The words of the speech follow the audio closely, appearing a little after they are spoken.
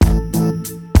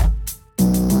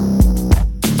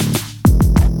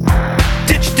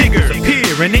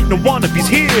and ain't no wannabes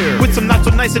here. With some not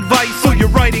so nice advice for your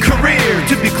writing career.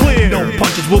 To be clear, no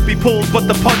punches will be pulled, but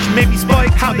the punch may be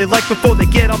spiked. How they like before they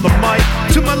get on the mic.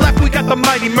 To my left, we got the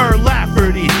mighty Mur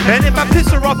Lafferty. And if I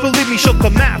piss her off, believe me, she'll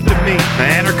come after me.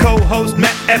 And her co-host,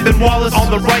 Matt Evan Wallace,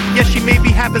 on the right. Yes, she may be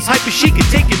half as hype as she can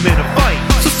take him in a fight.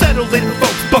 So settle in,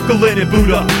 folks, buckle in and boot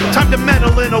up. Time to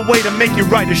meddle in a way to make your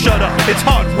writer shut up. It's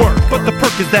hard work, but the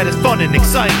perk is that it's fun and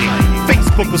exciting.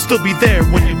 Facebook will still be there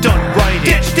when you're done writing.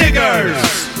 Ditch Diggers!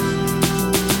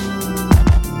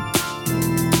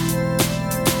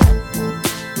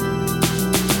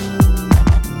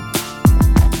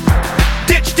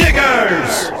 Ditch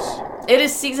Diggers! It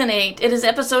is season 8, it is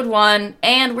episode 1,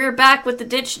 and we're back with the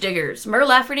Ditch Diggers, Mur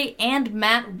Lafferty and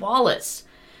Matt Wallace.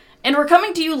 And we're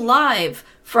coming to you live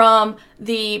from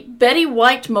the Betty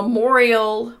White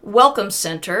Memorial Welcome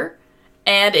Center,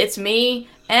 and it's me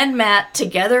and Matt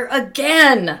together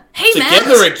again. Hey, Matt!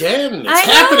 Together again! It's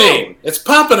happening! It's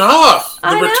popping off!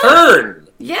 The return!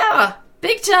 Yeah,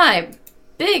 big time.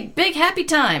 Big happy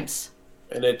times.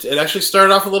 And it actually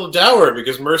started off a little dour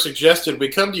because Mur suggested we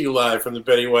come to you live from the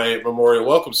Betty White Memorial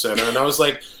Welcome Center, and I was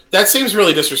like, that seems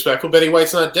really disrespectful. Betty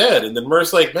White's not dead. And then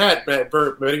Mur's like, Matt,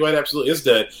 Betty White absolutely is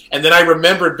dead. And then I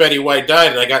remembered Betty White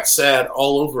died, and I got sad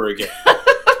all over again.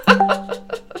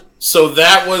 So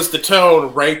that was the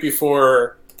tone right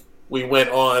before we went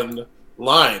online.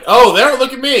 Oh, there!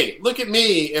 Look at me! Look at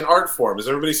me in art form. Is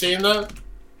everybody seeing that?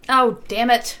 Oh,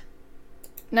 damn it.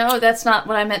 No, that's not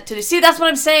what I meant to do. See, that's what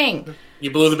I'm saying.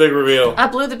 You blew the big reveal. I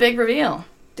blew the big reveal.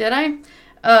 Did I?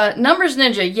 Numbers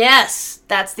Ninja, yes.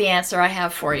 That's the answer I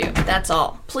have for you. That's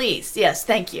all. Please. Yes,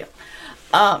 thank you.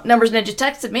 Numbers Ninja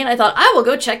texted me, and I thought, I will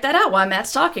go check that out while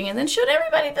Matt's talking, and then showed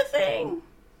everybody the thing.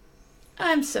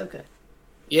 I'm so good.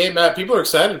 Yay, Matt. People are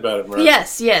excited about it, right?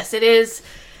 Yes, it is.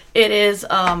 It is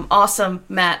awesome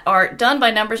Matt art done by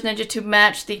Numbers Ninja to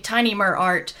match the Tiny Mur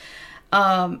art.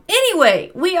 Anyway,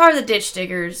 we are the Ditch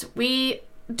Diggers. We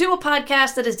do a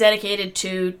podcast that is dedicated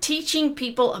to teaching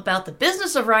people about the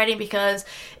business of writing, because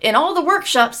in all the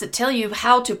workshops that tell you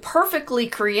how to perfectly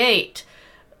create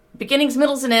beginnings,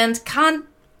 middles, and ends,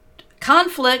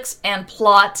 conflicts and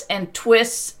plots and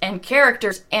twists and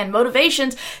characters and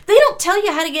motivations, they don't tell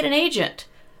you how to get an agent.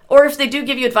 Or if they do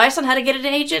give you advice on how to get an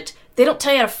agent, they don't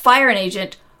tell you how to fire an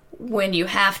agent when you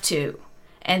have to.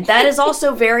 And that is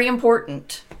also very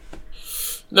important.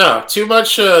 No, too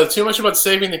much about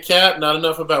saving the cat, not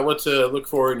enough about what to look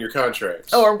for in your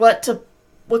contracts. Or what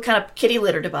kind of kitty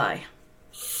litter to buy.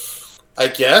 I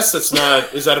guess it's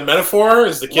not. Is that a metaphor?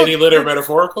 Is the kitty litter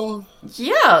metaphorical?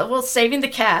 Yeah, well, saving the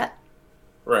cat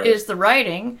is the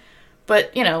writing,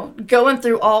 but going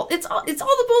through it's all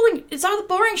the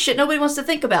boring shit nobody wants to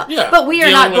think about. Yeah, but we are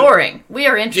not boring. We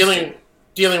are interesting.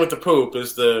 Dealing with the poop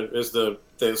is the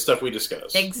stuff we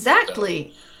discuss.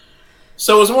 Exactly.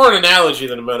 So it was more an analogy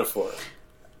than a metaphor.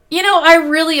 I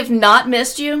really have not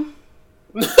missed you.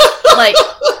 Like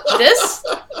this,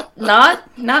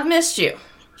 not missed you.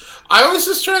 I was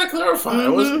just trying to clarify. I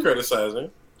wasn't criticizing.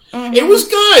 Mm-hmm.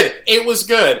 It was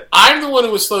good. I'm the one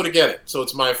who was slow to get it, so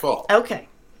it's my fault. Okay.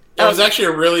 It was actually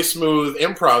a really smooth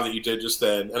improv that you did just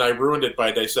then, and I ruined it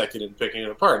by dissecting it and picking it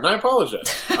apart, and I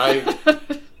apologize.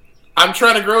 I'm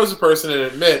trying to grow as a person and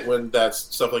admit when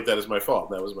stuff like that is my fault.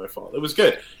 That was my fault. It was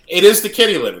good. It is the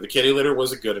kitty litter. The kitty litter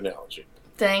was a good analogy.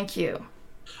 Thank you.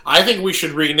 I think we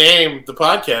should rename the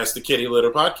podcast the Kitty Litter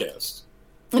Podcast.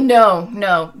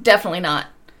 No, definitely not.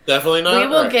 Definitely not? We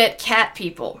will get cat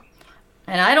people.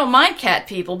 And I don't mind cat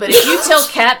people, but if you tell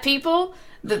cat people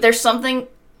that there's something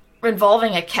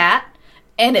involving a cat,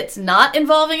 and it's not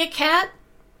involving a cat,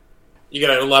 you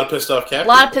got a lot of pissed off cat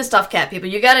people. A lot of pissed off cat people.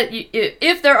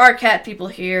 If there are cat people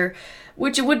here,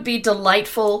 which it would be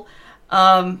delightful,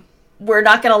 we're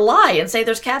not going to lie and say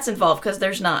there's cats involved, because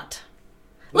there's not.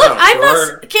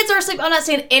 Look, kids are asleep. I'm not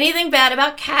saying anything bad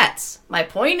about cats. My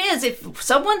point is, if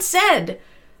someone said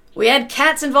we had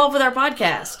cats involved with our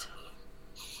podcast.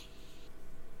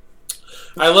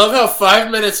 I love how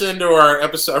 5 minutes into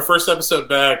our first episode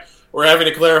back, we're having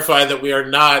to clarify that we are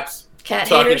not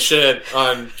talking shit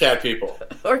on cat people.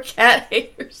 Or cat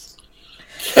haters.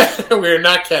 We're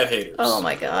not cat haters. Oh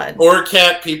my god. Or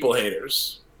cat people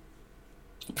haters.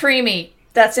 Preemie.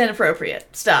 That's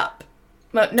inappropriate. Stop.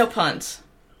 No puns.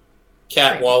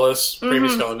 Cat Wallace.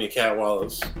 Preemie's calling me Cat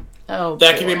Wallace. Oh,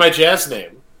 that can be my jazz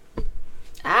name.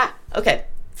 Ah, okay.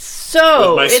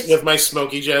 So with my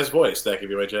smoky jazz voice, that could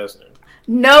be my jazz name.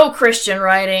 No Christian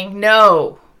writing.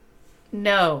 No.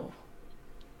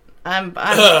 I'm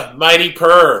Mighty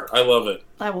Purr. I love it.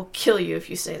 I will kill you if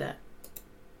you say that.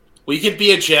 We could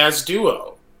be a jazz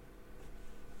duo.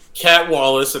 Cat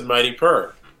Wallace and Mighty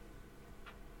Purr.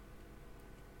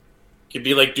 Could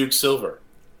be like Duke Silver.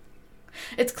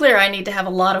 It's clear I need to have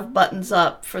a lot of buttons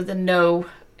up for the no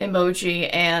emoji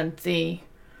and the,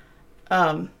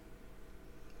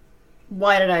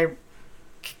 why did I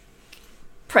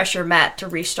pressure Matt to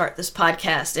restart this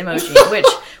podcast emoji, which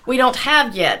we don't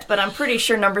have yet, but I'm pretty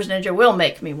sure Numbers Ninja will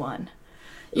make me one.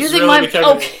 Using my...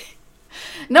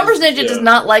 Numbers Ninja does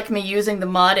not like me using the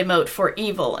mod emote for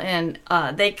evil, and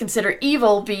they consider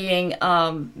evil being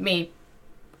me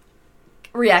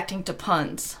reacting to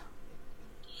puns.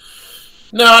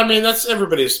 No, I mean, that's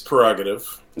everybody's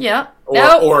prerogative. Yeah.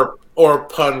 Or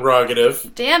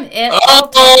pun-rogative. Damn it.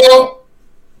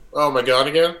 Oh, my God,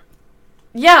 again?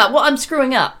 Yeah, well, I'm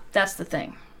screwing up. That's the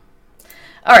thing.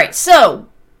 All right, so...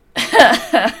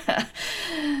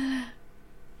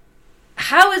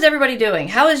 How is everybody doing?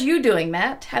 How is you doing,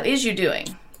 Matt? How is you doing?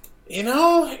 You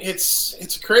know, it's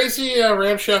a crazy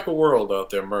ramshackle world out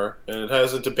there, Mer, and it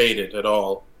hasn't abated at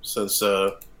all since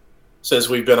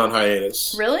we've been on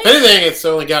hiatus. Really? If anything, it's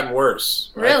only gotten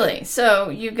worse. Really? So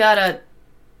you gotta...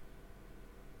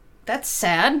 That's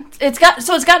sad. It's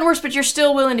gotten worse, but you're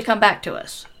still willing to come back to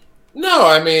us. No,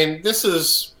 I mean, this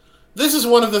is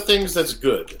one of the things that's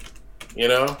good, you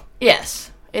know?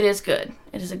 Yes, it is good.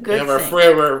 It is a good thing. We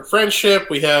have our friendship.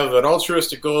 We have an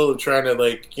altruistic goal of trying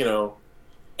to,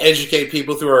 educate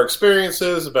people through our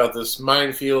experiences about this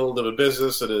minefield of a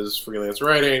business that is freelance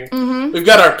writing. Mm-hmm. We've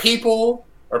got our people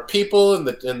in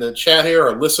the chat here,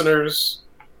 our listeners.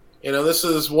 You know, this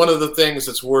is one of the things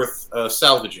that's worth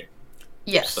salvaging.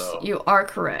 Yes, you are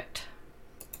correct.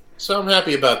 So I'm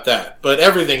happy about that, but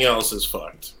everything else is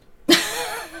fucked.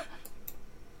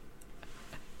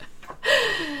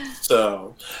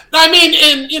 So, I mean,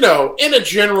 in a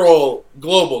general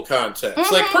global context,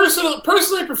 mm-hmm. like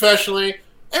personally, professionally,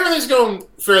 everything's going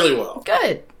fairly well.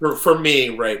 Good. For me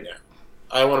right now.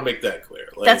 I want to make that clear.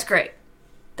 Like, that's great.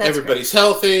 Everybody's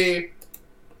healthy.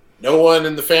 No one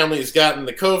in the family has gotten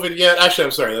the COVID yet. Actually,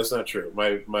 I'm sorry, that's not true.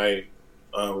 My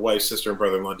wife's sister and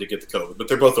brother-in-law did get the COVID, but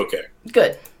they're both okay.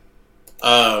 Good.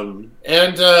 Rolling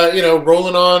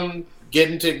on,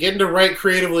 getting to write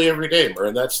creatively every day,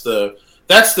 and that's the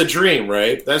dream,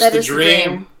 right? That's the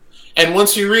dream. And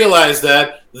once you realize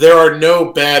that, there are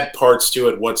no bad parts to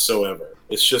it whatsoever.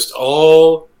 It's just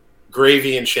all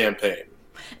gravy and champagne.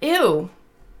 Ew.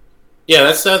 Yeah,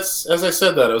 that's as I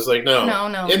said that, I was like, no.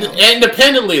 No.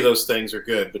 Independently, those things are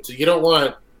good, but you don't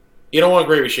want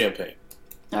gravy champagne.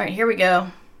 All right, here we go.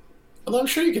 Although I'm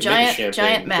sure you can make a champagne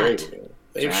giant Matt. gravy.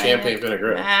 They have champagne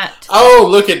vinaigrette. Matt. Oh,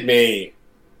 look at me!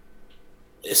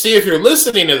 See, if you're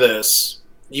listening to this,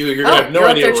 you're gonna have no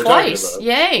idea what we're talking about.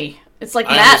 Yay! It's like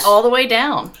Matt all the way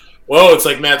down. Whoa! It's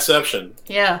like Mattception.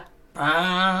 Yeah.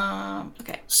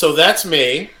 Okay. So that's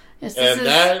me. Yes, this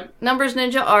is Numbers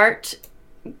Ninja art.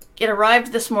 It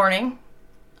arrived this morning.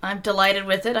 I'm delighted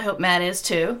with it. I hope Matt is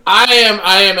too. I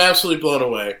am absolutely blown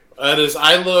away.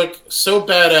 I look so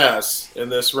badass in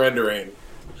this rendering.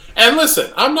 And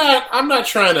listen, I'm not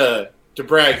trying to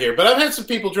brag here, but I've had some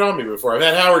people draw me before. I've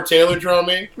had Howard Taylor draw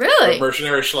me. Really?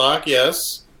 Mercenary Schlock,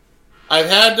 yes. I've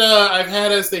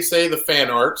had, as they say, the fan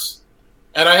arts.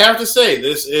 And I have to say,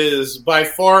 this is by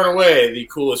far and away the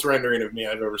coolest rendering of me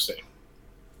I've ever seen.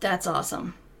 That's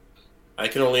awesome. I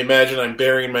can only imagine I'm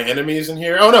burying my enemies in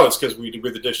here. Oh no, it's because we're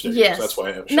the ditch diggers. Yes, that's why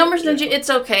I have Numbers Ninja. It's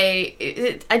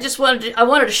okay. I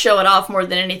wanted to show it off more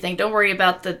than anything. Don't worry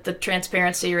about the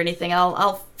transparency or anything.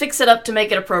 I'll fix it up to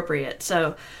make it appropriate.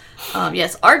 So,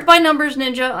 yes, art by Numbers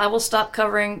Ninja. I will stop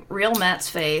covering real Matt's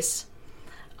face.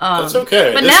 That's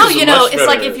okay. But now it's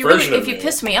like if you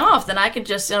piss me off, then I could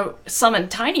just summon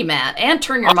Tiny Matt and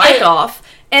turn your mic off,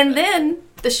 and then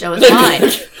the show is mine.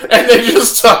 And then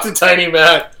just talk to Tiny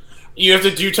Matt. You have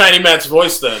to do Tiny Matt's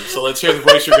voice then, so let's hear the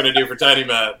voice you're going to do for Tiny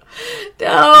Matt.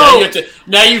 No.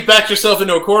 Now you've backed yourself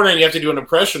into a corner and you have to do an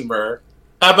impression, Burr.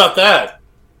 How about that?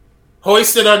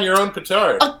 Hoist it on your own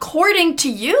petard. According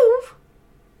to you?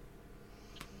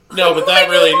 No, but that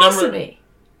really... me.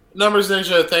 Numbers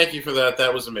Ninja, thank you for that.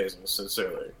 That was amazing,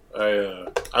 sincerely.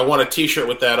 I want a t-shirt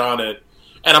with that on it,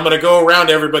 and I'm going to go around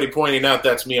to everybody pointing out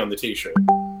that's me on the t-shirt.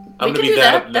 I'm going to be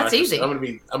that obnoxious. That's easy. I'm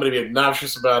going to be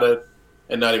obnoxious about it.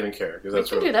 And not even care, because that's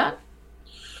what do that.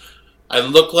 I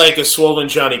look like a swollen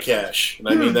Johnny Cash, and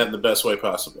I mean that in the best way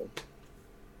possible.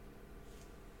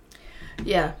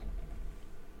 Yeah.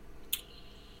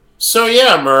 So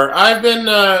yeah, Mer, I've been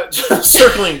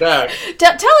circling back.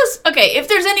 Tell us, okay, if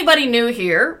there's anybody new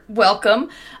here, welcome.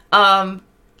 My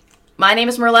name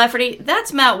is Mer Lafferty.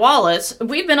 That's Matt Wallace.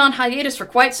 We've been on hiatus for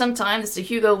quite some time. This is a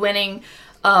Hugo-winning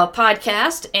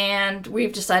podcast, and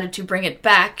we've decided to bring it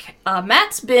back.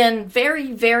 Matt's been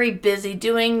very, very busy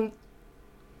doing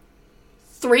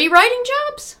 3 writing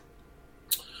jobs?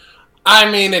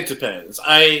 I mean, it depends.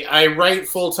 I write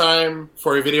full-time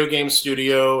for a video game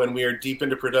studio, and we are deep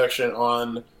into production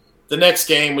on the next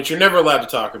game, which you're never allowed to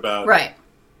talk about. Right.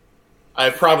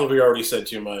 I've probably already said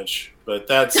too much, but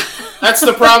that's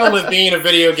the problem with being a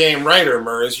video game writer,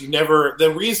 Mur, is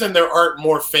the reason there aren't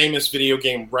more famous video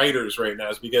game writers right now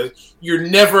is because you're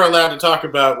never allowed to talk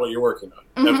about what you're working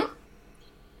on. Mm-hmm. Ever.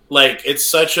 Like, it's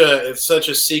such a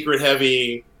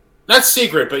secret-heavy... Not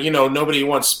secret, but, nobody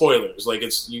wants spoilers. Like,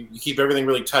 you keep everything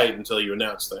really tight until you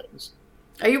announce things.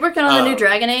 Are you working on the new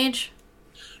Dragon Age?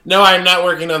 No, I'm not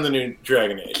working on the new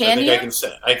Dragon Age. I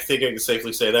think I can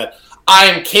safely say that. I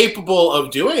am capable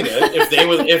of doing it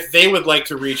if they would like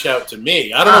to reach out to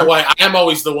me. I don't know why I'm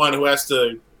always the one who has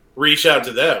to reach out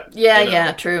to them.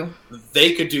 Yeah, true.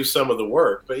 They could do some of the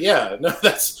work, but yeah, no,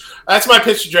 that's my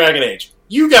pitch to Dragon Age.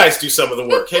 You guys do some of the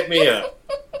work. Hit me up.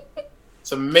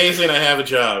 It's amazing I have a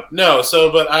job. No,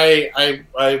 but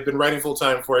I've been writing full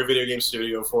time for a video game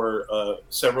studio for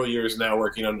several years now,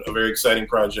 working on a very exciting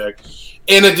project.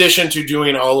 In addition to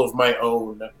doing all of my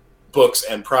own books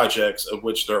and projects, of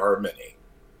which there are many.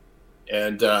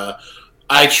 And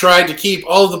I tried to keep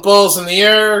all the balls in the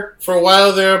air for a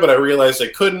while there, but I realized I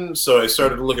couldn't, so I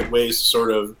started to look at ways to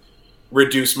sort of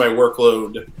reduce my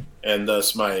workload and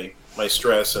thus my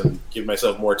stress and give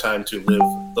myself more time to live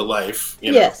the life.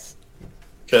 Yes.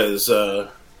 Because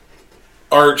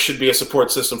art should be a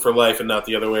support system for life and not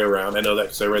the other way around. I know that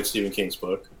because I read Stephen King's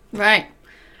book. Right.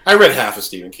 I read half of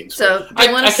Stephen King's book. So,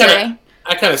 I want to say...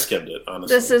 I kind of skimmed it,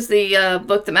 honestly. This is the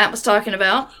book that Matt was talking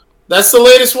about. That's the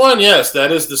latest one, yes.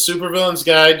 That is The Supervillain's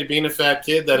Guide to Being a Fat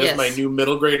Kid. That is my new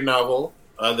middle grade novel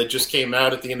that just came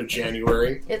out at the end of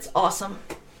January. It's awesome.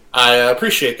 I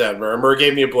appreciate that, Mur. Mur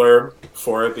gave me a blurb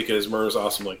for it because Mur is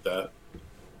awesome like that.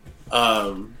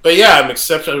 But yeah, I'm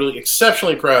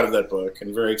exceptionally proud of that book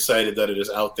and very excited that it is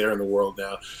out there in the world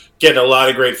now. Getting a lot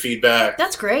of great feedback.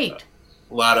 That's great.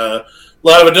 A lot of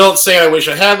adults saying, I wish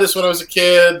I had this when I was a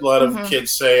kid. A lot of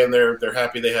kids saying they're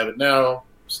happy they have it now.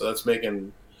 So that's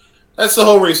the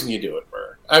whole reason you do it,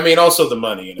 Mur. I mean, also the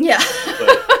money. Yeah.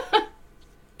 But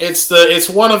it's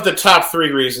one of the top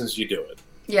 3 reasons you do it.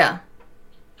 Yeah.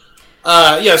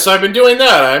 So I've been doing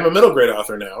that. I'm a middle grade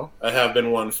author now. I have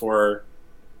been one for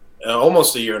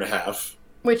almost a year and a half.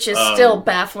 Which is still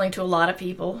baffling to a lot of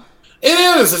people. It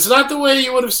is. It's not the way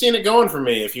you would have seen it going for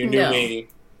me if you knew me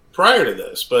prior to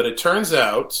this. But it turns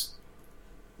out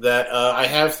that I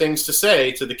have things to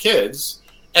say to the kids,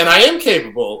 and I am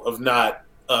capable of not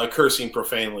cursing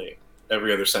profanely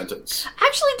every other sentence.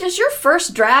 Actually, does your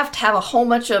first draft have a whole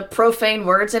bunch of profane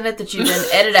words in it that you then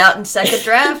edit out in second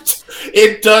draft?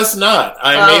 It does not.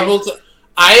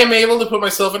 I am able to put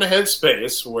myself in a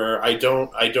headspace where I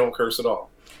don't curse at all.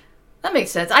 That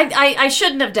makes sense. I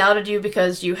shouldn't have doubted you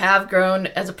because you have grown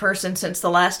as a person since the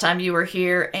last time you were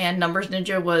here, and Numbers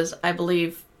Ninja was, I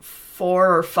believe,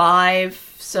 4 or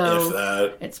 5.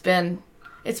 So it's been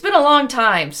a long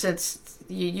time since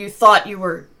you thought you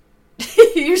were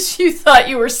you thought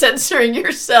you were censoring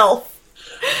yourself.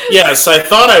 Yes, I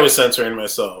thought I was censoring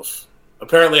myself.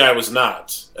 Apparently, I was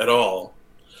not at all.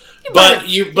 But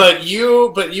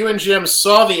you and Jim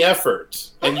saw the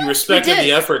effort, and you respected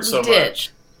the effort so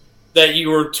much that you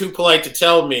were too polite to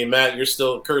tell me, Matt, you're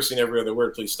still cursing every other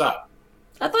word. Please stop.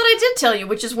 I thought I did tell you,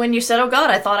 which is when you said, "Oh God,"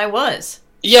 I thought I was.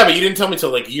 Yeah, but you didn't tell me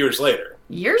till like years later.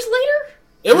 Years later?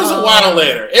 It was a while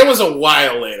later. It was a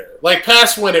while later. Like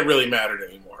past when it really mattered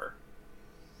anymore.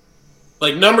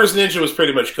 Like Numbers Ninja was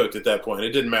pretty much cooked at that point.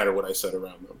 It didn't matter what I said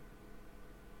around them.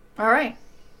 All right.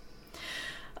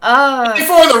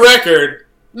 For the record,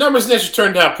 Numbers Ninja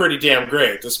turned out pretty damn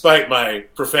great, despite my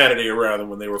profanity around them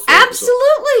when they were 4 years old.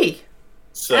 Absolutely.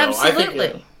 So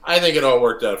I think it all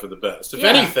worked out for the best. If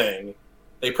anything,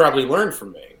 they probably learned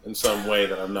from me in some way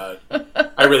that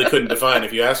I really couldn't define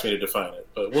if you asked me to define it.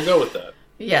 But we'll go with that.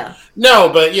 Yeah. No,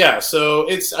 but yeah, so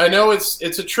I know it's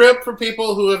a trip for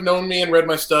people who have known me and read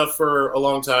my stuff for a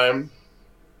long time.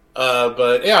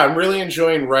 But yeah, I'm really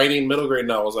enjoying writing middle grade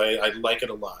novels. I like it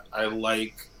a lot. I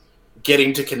like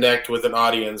getting to connect with an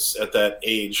audience at that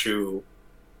age who,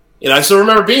 I still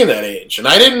remember being that age. And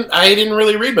I didn't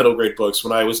really read middle grade books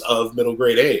when I was of middle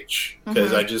grade age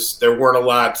because there weren't a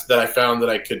lot that I found that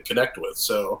I could connect with.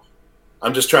 So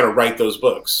I'm just trying to write those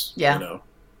books. Yeah.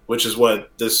 Which is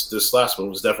what this last one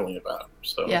was definitely about.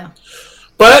 So yeah.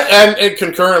 But and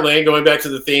concurrently, going back to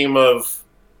the theme of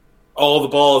all the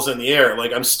balls in the air,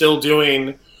 like I'm still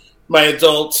doing my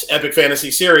adult epic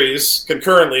fantasy series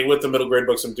concurrently with the middle grade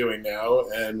books I'm doing now,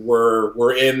 and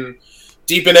we're in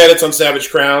deep in edits on Savage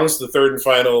Crowns, the third and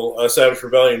final Savage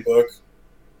Rebellion book,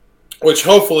 which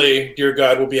hopefully, dear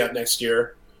God, will be out next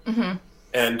year,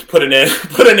 and put an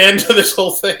end to this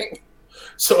whole thing.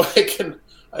 so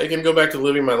I can go back to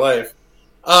living my life.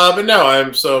 But no,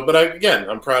 I'm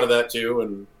proud of that too,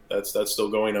 and that's still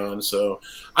going on. So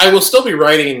I will still be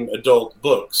writing adult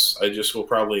books. I just will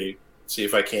probably see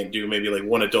if I can't do maybe like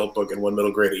one adult book and one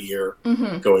middle grade a year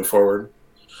going forward.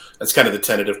 That's kind of the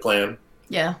tentative plan.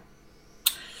 Yeah.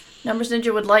 Numbers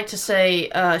Ninja would like to say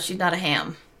she's not a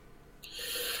ham.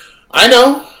 I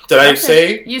know. Did I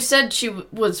say? You said she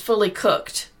was fully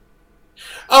cooked.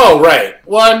 Oh, right.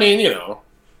 Well, I mean,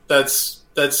 that's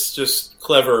just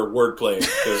clever wordplay.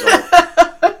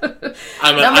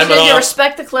 Numbers Ninja,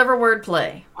 respect the clever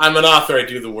wordplay. I'm an author. I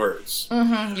do the words.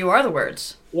 Mm-hmm. You are the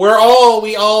words. We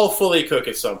all fully cook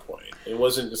at some point.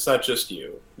 It's not just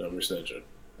you, Numbers Ninja.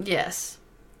 Yes.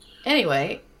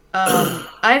 Anyway,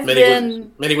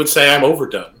 Many would say I'm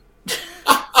overdone.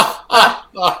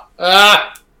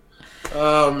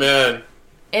 Oh, man.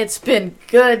 It's been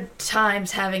good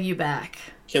times having you back.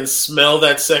 Can smell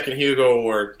that second Hugo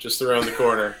Award just around the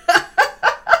corner.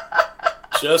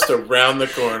 Just around the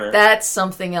corner. That's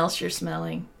something else you're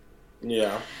smelling.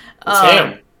 Yeah. It's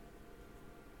ham.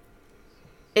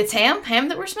 It's ham? Ham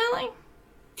that we're smelling?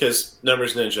 Because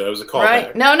Numbers Ninja, it was a callback.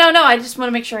 Right. No. I just want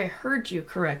to make sure I heard you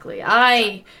correctly.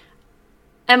 I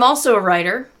am also a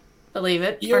writer, believe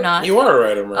it or not. You are a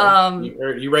writer, man.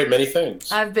 You write many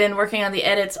things. I've been working on the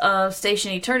edits of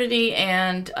Station Eternity,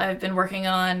 and I've been working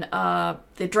on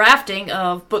the drafting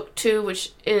of Book 2,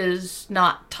 which is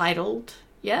not titled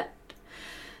yet.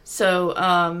 So,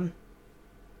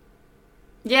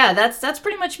 yeah, that's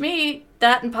pretty much me.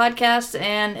 That and podcasts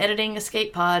and editing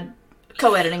Escape Pod.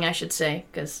 Co-editing, I should say,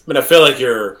 because I feel like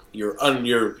you're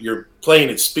playing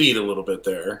at speed a little bit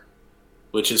there,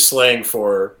 which is slang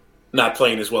for not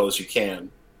playing as well as you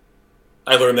can.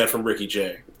 I learned that from Ricky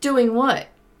Jay. Doing what?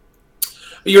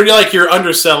 You're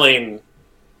underselling.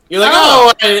 You're like,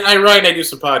 I write and I do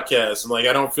some podcasts, and like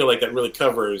I don't feel like that really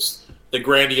covers the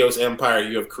grandiose empire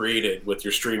you have created with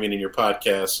your streaming and your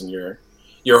podcasts and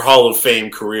your Hall of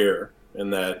Fame career. In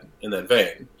that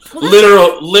vein,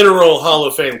 well, literal Hall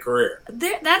of Fame career.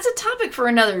 That's a topic for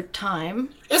another time.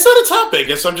 It's not a topic.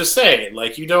 I'm just saying.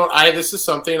 Like you don't. This is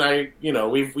something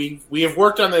we have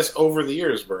worked on this over the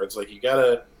years, Birds. Like you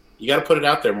gotta put it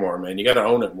out there more, man. You gotta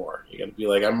own it more. You gotta be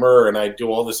like, I'm Murr and I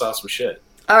do all this awesome shit.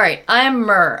 All right, I am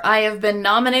Murr. I have been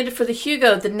nominated for the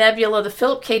Hugo, the Nebula, the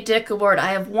Philip K. Dick Award.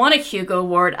 I have won a Hugo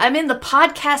Award. I'm in the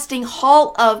Podcasting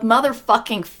Hall of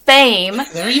Motherfucking Fame.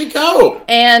 There you go.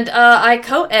 And I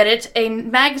co-edit a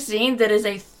magazine that is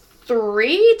a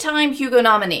 3-time Hugo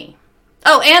nominee.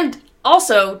 Oh, and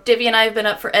also, Divvy and I have been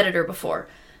up for editor before.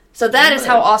 So that is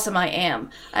how awesome I am.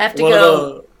 I have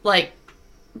to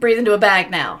breathe into a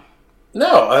bag now.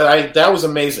 No, that was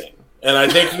amazing. And I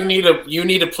think you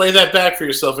need to play that back for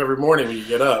yourself every morning when you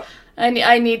get up.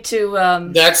 I need to.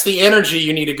 That's the energy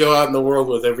you need to go out in the world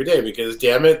with every day because,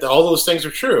 damn it, all those things are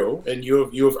true, and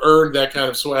you have earned that kind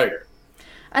of swagger.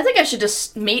 I think I should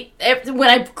just when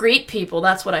I greet people.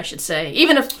 That's what I should say,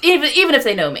 even if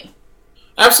they know me.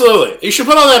 Absolutely, you should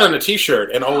put all that on a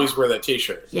T-shirt and always wear that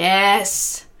T-shirt.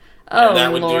 Yes. Oh,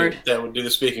 Lord. That would do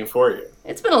the speaking for you.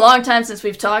 It's been a long time since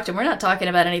we've talked, and we're not talking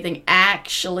about anything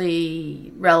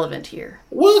actually relevant here.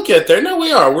 We'll get there. No,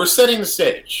 we are. We're setting the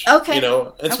stage. Okay.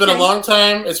 It's been a long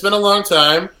time. It's been a long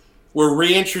time. We're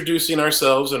reintroducing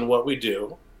ourselves and what we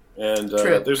do. And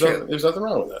there's nothing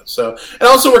wrong with that. So, and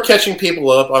also we're catching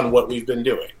people up on what we've been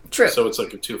doing. True. So it's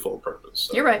like a twofold purpose.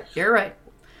 So. You're right.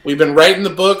 We've been writing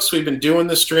the books, we've been doing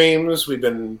the streams, we've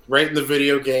been writing the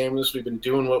video games, we've been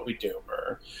doing what we do,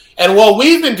 Murr. And while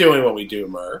we've been doing what we do,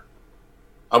 Murr,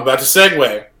 I'm about to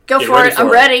segue. Go for it.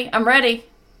 I'm ready.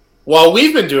 While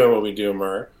we've been doing what we do,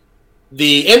 Murr,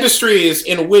 the industries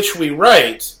in which we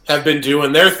write have been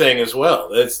doing their thing as well.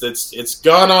 It's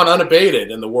gone on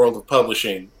unabated in the world of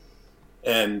publishing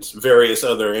and various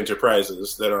other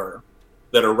enterprises that are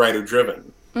writer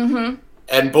driven. Mm-hmm.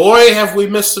 And boy, have we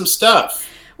missed some stuff.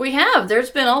 We have.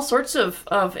 There's been all sorts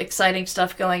of exciting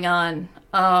stuff going on.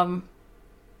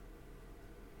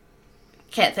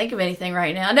 Can't think of anything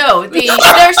right now. No, there's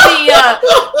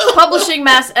the publishing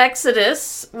mass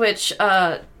exodus, which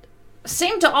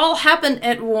seemed to all happen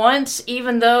at once,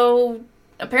 even though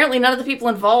apparently none of the people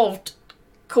involved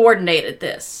coordinated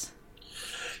this.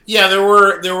 Yeah, there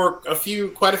were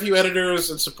quite a few editors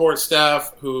and support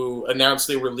staff who announced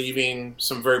they were leaving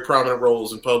some very prominent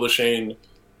roles in publishing,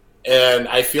 and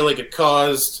I feel like it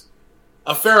caused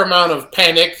a fair amount of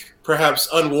panic, perhaps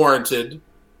unwarranted.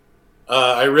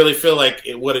 I really feel like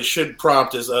what it should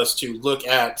prompt is us to look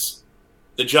at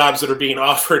the jobs that are being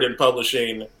offered in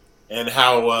publishing and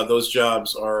how those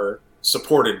jobs are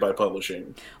supported by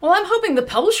publishing. Well, I'm hoping the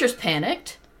publishers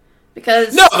panicked.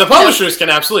 Because no, the publishers can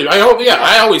absolutely. I hope. Yeah,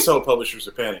 I always hope publishers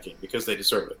are panicking because they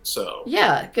deserve it. So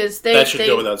yeah, because that should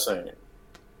go without saying.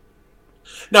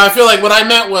 No, I feel like what I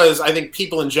meant was I think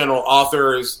people in general,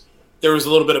 authors, there was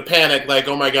a little bit of panic, like,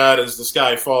 oh my God, is the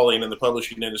sky falling in the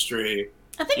publishing industry?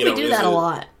 I think we do that a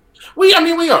lot. We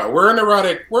are. We're an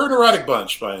erotic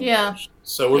bunch by and large.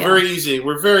 So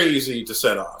we're very easy to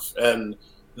set off, and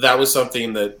that was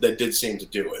something that did seem to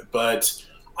do it. But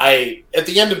at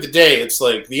the end of the day, it's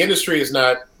like the industry is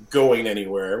not going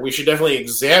anywhere. We should definitely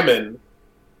examine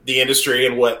the industry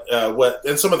and what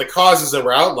and some of the causes that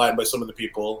were outlined by some of the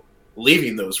people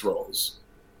leaving those roles,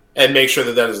 and make sure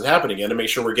that doesn't happen again, and make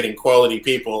sure we're getting quality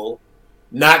people,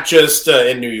 not just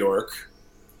in New York,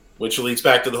 which leads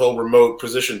back to the whole remote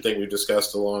position thing we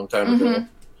discussed a long time ago,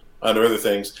 under other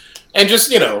things, and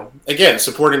just again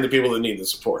supporting the people that need the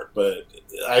support. But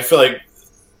I feel like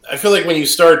when you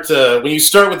start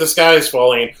with the sky is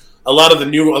falling, a lot of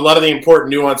the important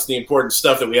nuance, the important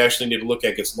stuff that we actually need to look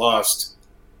at gets lost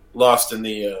in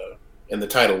the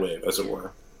tidal wave, as it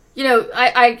were.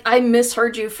 I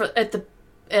misheard you at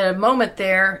a moment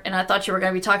there, and I thought you were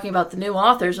going to be talking about the new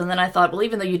authors, and then I thought, well,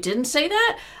 even though you didn't say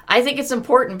that, I think it's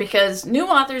important because new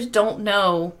authors don't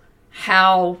know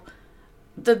how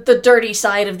the dirty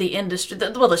side of the industry,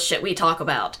 the shit we talk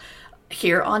about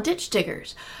here on Ditch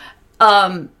Diggers.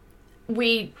 They're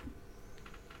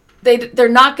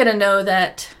not going to know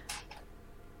that.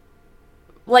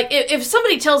 Like, if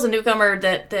somebody tells a newcomer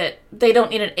that they don't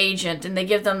need an agent and they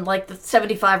give them, like, the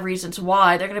 75 reasons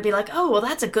why, they're going to be like, oh, well,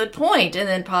 that's a good point, and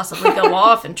then possibly go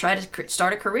off and try to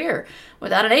start a career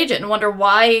without an agent and wonder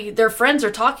why their friends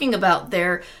are talking about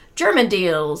their German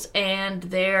deals and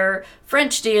their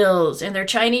French deals and their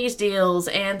Chinese deals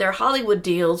and their Hollywood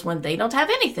deals when they don't have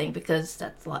anything, because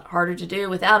that's a lot harder to do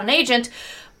without an agent.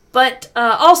 But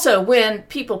also, when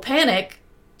people panic,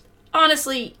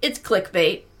 honestly, it's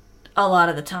clickbait a lot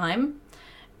of the time.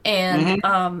 And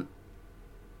I'm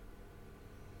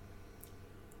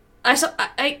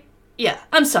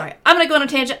sorry, I'm gonna go on a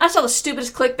tangent. I saw the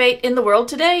stupidest clickbait in the world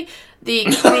today. The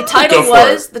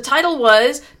title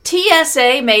was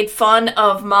TSA made fun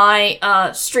of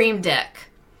my Stream Deck.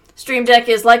 Stream Deck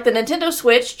is like the Nintendo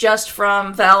Switch, just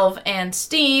from Valve and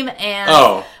Steam,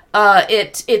 and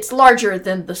it's larger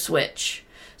than the Switch.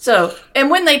 So, and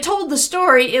when they told the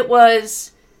story, it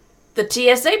was the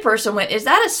TSA person went, "Is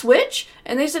that a Switch?"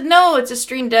 And they said, "No, it's a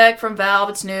Stream Deck from Valve.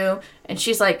 It's new." And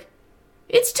she's like,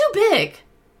 "It's too big."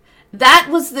 That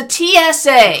was the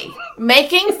TSA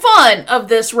making fun of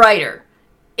this writer.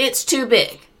 It's too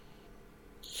big.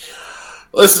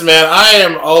 Listen, man, I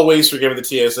am always forgiving the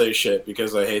TSA shit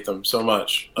because I hate them so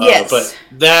much. Yes. But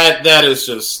that is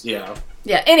just, yeah.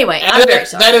 Yeah, anyway, I'm very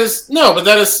sorry. I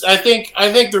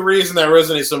think the reason that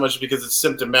resonates so much is because it's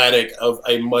symptomatic of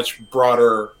a much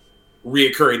broader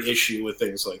reoccurring issue with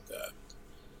things like that.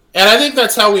 And I think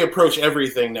that's how we approach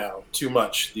everything now too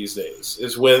much these days,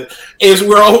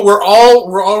 we're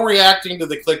all reacting to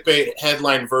the clickbait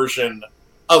headline version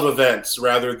of events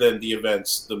rather than the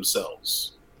events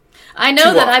themselves. I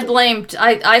know that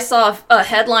I saw a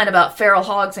headline about feral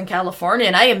hogs in California,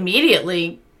 and I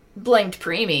immediately blamed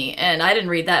Preemie, and I didn't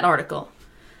read that article.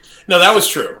 No, that was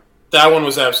true. That one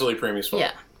was absolutely Preemie's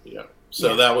fault. Yeah.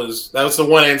 So that was the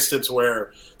one instance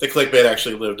where the clickbait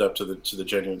actually lived up to the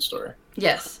genuine story.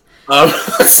 Yes.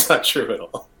 That's not true at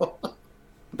all.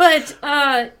 But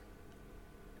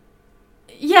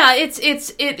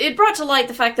it brought to light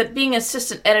the fact that being an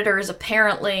assistant editor is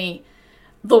apparently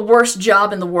the worst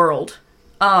job in the world.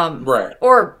 Right.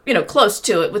 Or, close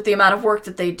to it with the amount of work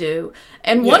that they do.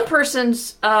 And one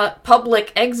person's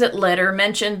public exit letter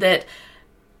mentioned that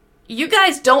you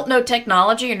guys don't know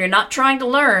technology and you're not trying to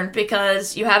learn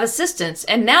because you have assistants.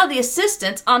 And now the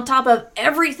assistants, on top of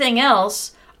everything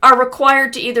else, are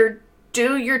required to either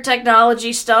do your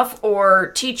technology stuff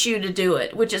or teach you to do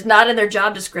it, which is not in their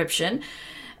job description.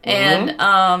 And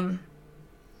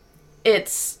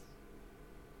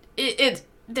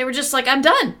they were just like, I'm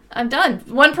done.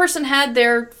 One person had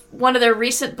one of their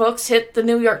recent books hit the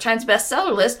New York Times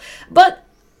bestseller list, but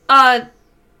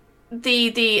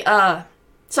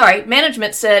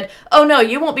management said, "Oh no,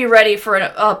 you won't be ready for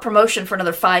a promotion for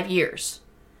another 5 years."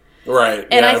 Right.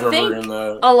 And I think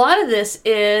a lot of this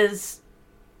is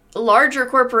larger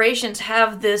corporations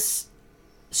have this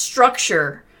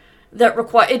structure that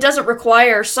it doesn't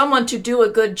require someone to do a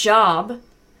good job.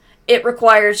 It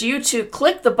requires you to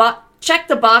check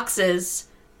the boxes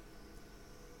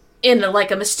in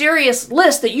a mysterious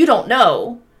list that you don't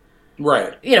know.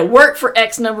 Right. Work for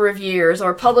X number of years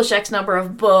or publish X number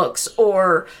of books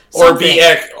or something.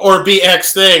 Or be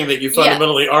X thing that you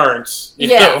fundamentally aren't. You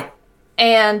know?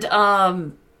 And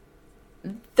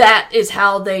that is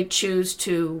how they choose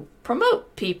to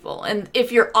promote people. And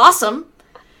if you're awesome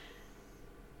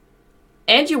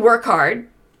and you work hard,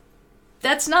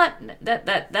 that's not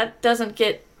that doesn't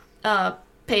get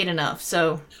paid enough.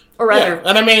 So, or rather, yeah.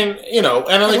 And I mean,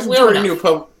 and like we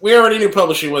already knew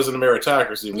publishing wasn't a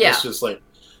meritocracy. But Yeah. It's just like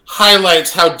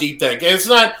highlights how deep that gets. It's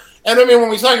not. And I mean, when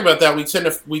we talk about that, we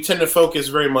tend to focus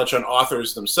very much on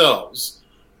authors themselves,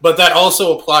 but that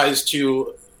also applies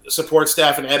to support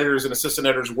staff and editors and assistant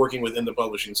editors working within the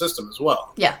publishing system as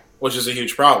well. Yeah. Which is a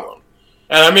huge problem.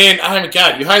 And I mean,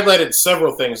 God, you highlighted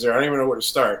several things there. I don't even know where to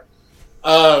start.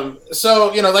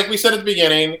 So, like we said at the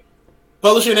beginning,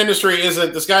 publishing industry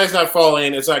the sky's not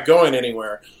falling, it's not going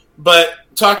anywhere. But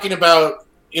talking about,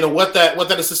 what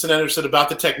that assistant editor said about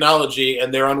the technology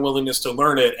and their unwillingness to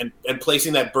learn it and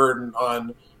placing that burden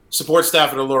on support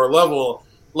staff at a lower level,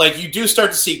 like you do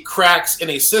start to see cracks in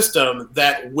a system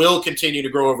that will continue to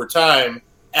grow over time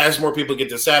as more people get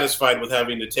dissatisfied with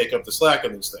having to take up the slack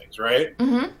on these things, right?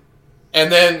 Mm-hmm. And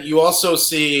then you also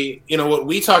see, what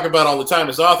we talk about all the time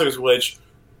as authors, which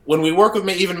when we work with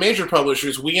even major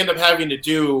publishers, we end up having to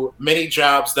do many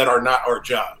jobs that are not our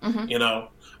job,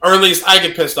 or at least I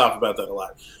get pissed off about that a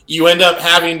lot. You end up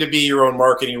having to be your own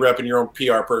marketing rep and your own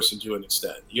PR person to an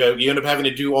extent. You end up having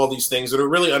to do all these things that are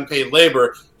really unpaid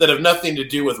labor that have nothing to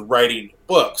do with writing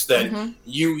books that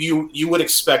you would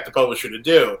expect the publisher to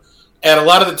do. And a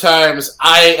lot of the times,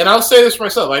 I'll say this for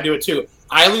myself, I do it too,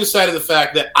 I lose sight of the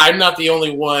fact that I'm not the only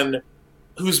one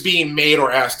who's being made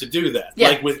or asked to do that. Yeah.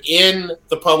 Like within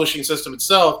the publishing system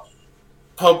itself,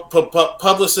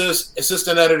 publicists,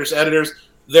 assistant editors,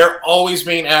 they're always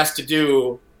being asked to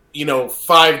do,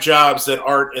 5 jobs that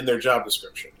aren't in their job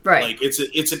description. Right. Like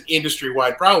it's an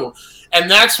industry-wide problem. And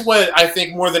that's what I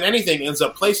think more than anything ends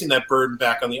up placing that burden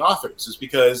back on the authors, is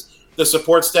because the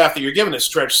support staff that you're given is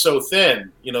stretched so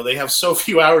thin. They have so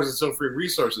few hours and so few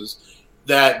resources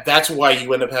that's why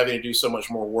you end up having to do so much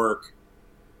more work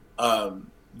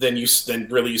than you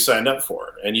signed up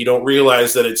for. And you don't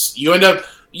realize that you end up,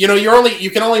 you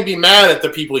can only be mad at the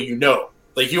people you know.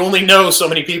 Like, you only know so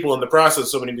many people in the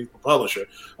process, so many people publisher.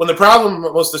 When the problem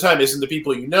most of the time isn't the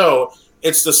people you know,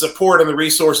 it's the support and the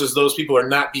resources those people are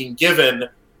not being given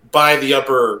by the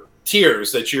upper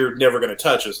tiers that you're never going to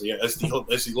touch as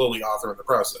the lowly author in the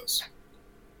process.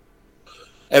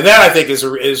 And that, I think,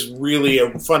 is really a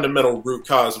fundamental root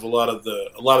cause of a lot of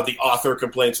the author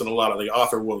complaints and a lot of the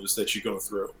author woes that you go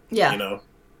through. Yeah.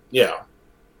 Yeah.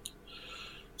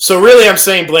 So really, I'm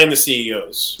saying blame the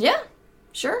CEOs. Yeah.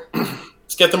 Sure.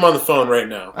 Let's get them on the phone right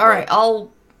now. All right.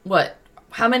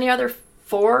 How many other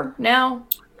 4 now?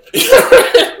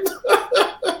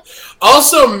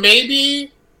 Also,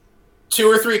 maybe 2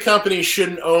 or 3 companies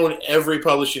shouldn't own every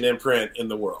publishing imprint in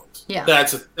the world. Yeah.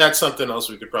 That's something else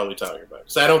we could probably talk about.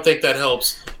 Because I don't think that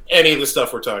helps any of the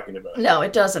stuff we're talking about. No,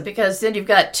 it doesn't, because then you've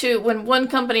got 2, when one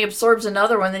company absorbs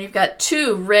another one, then you've got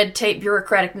 2 red tape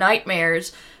bureaucratic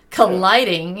nightmares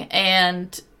colliding,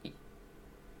 and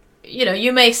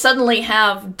you may suddenly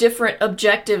have different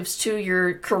objectives to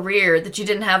your career that you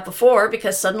didn't have before,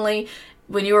 because suddenly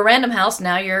when you were Random House,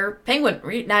 now you're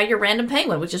Random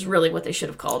Penguin, which is really what they should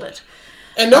have called it.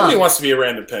 And nobody wants to be a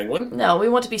random penguin. No, we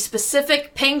want to be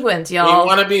specific penguins, y'all. We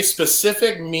want to be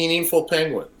specific, meaningful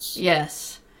penguins.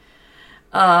 Yes.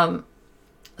 Starvin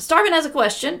has a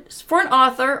question. For an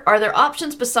author, are there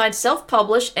options besides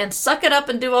self-publish and suck it up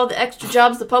and do all the extra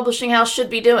jobs the publishing house should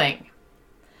be doing?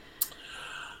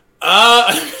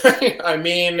 I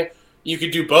mean, you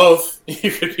could do both.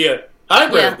 You could be a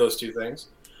hybrid of those two things.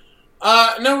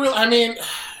 No, really. I mean,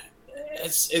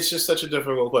 it's just such a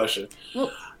difficult question.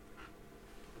 Well,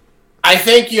 I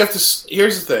think you have to.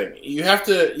 Here's the thing: you have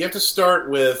to start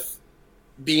with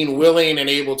being willing and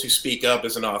able to speak up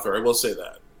as an author. I will say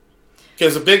that,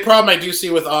 because a big problem I do see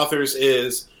with authors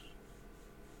is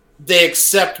they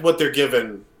accept what they're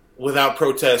given without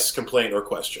protest, complaint, or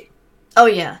question. Oh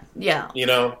yeah, yeah.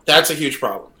 That's a huge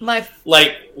problem.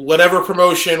 Like whatever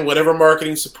promotion, whatever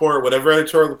marketing support, whatever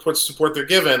editorial support they're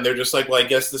given, they're just like, well, I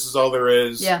guess this is all there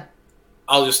is. Yeah.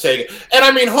 I'll just take it. And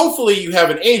I mean, hopefully you have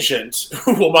an agent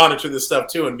who will monitor this stuff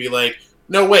too and be like,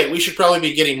 no, wait, we should probably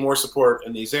be getting more support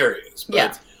in these areas.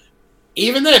 But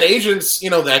even then, agents,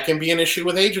 that can be an issue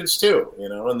with agents too,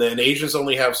 and then agents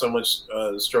only have so much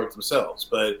stroke themselves.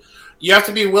 But you have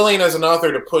to be willing as an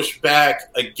author to push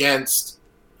back against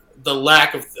the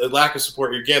lack of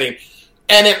support you're getting.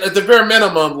 And at the bare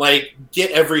minimum,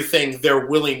 get everything they're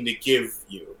willing to give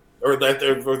you, or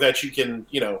that you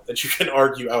can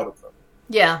argue out of them.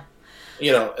 Yeah.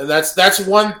 And that's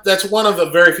one of the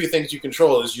very few things you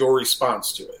control is your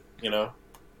response to it,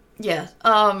 Yeah.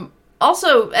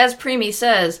 Also, as Preemie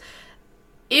says,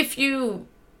 if you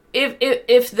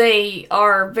if they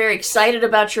are very excited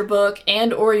about your book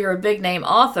and or you're a big name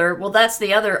author, well, that's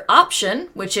the other option,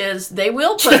 which is they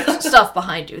will put stuff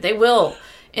behind you. They will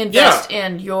invest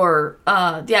in your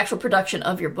the actual production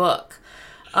of your book.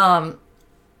 And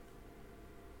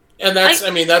that's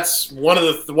that's one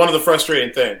of the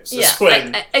frustrating things.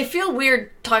 Yeah, I feel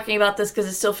weird talking about this because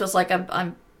it still feels like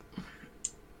I'm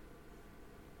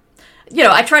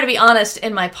I try to be honest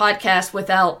in my podcast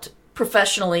without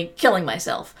professionally killing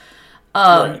myself.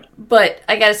 Right. But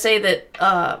I gotta say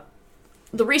that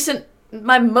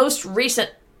my most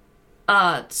recent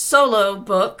solo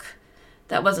book,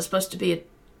 that wasn't supposed to be a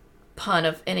pun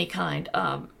of any kind,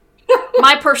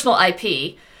 my personal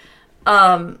IP,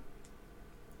 I'm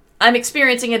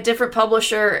experiencing a different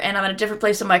publisher and I'm in a different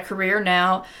place in my career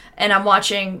now, and I'm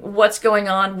watching what's going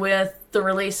on with the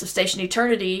release of Station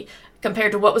Eternity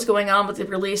compared to what was going on with the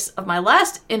release of my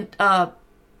last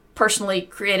personally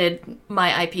created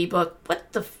my IP book.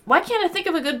 Why can't I think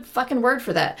of a good fucking word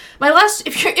for that? My last,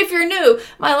 if you're new,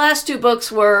 my last two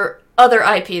books were other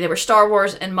IP. They were Star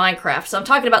Wars and Minecraft. So I'm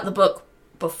talking about the book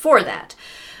before that.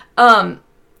 And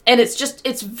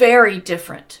it's very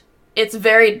different. It's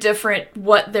very different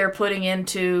what they're putting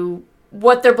into,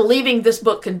 what they're believing this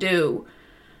book can do,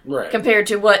 right, compared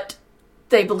to what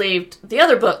they believed the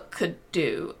other book could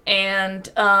do. And,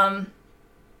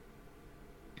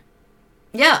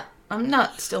 yeah, I'm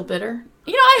not still bitter.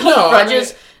 I hold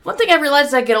grudges. One thing I realized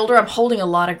as I get older, I'm holding a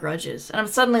lot of grudges. And I'm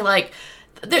suddenly like,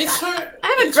 I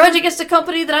have a grudge against a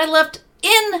company that I left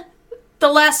in the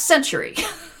last century.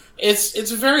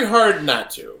 It's very hard not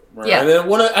to. Right? Yeah.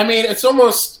 And it's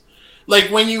almost like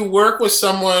when you work with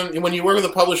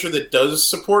a publisher that does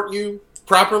support you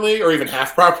properly or even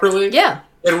half properly. Yeah.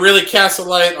 It really casts a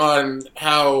light on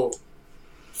how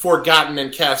forgotten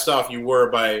and cast off you were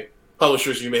by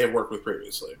publishers you may have worked with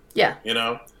previously. Yeah.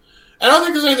 I don't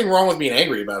think there's anything wrong with being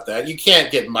angry about that. You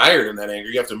can't get mired in that anger.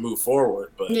 You have to move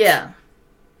forward. But yeah.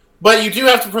 But you do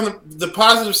have to, from the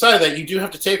positive side of that, you do have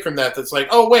to take from that's like,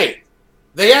 oh, wait,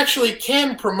 they actually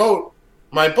can promote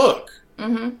my book.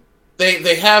 Mm-hmm.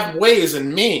 They have ways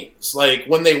and means. Like,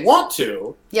 when they want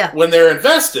to, when they're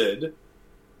invested,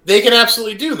 they can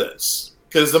absolutely do this.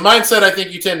 Because the mindset I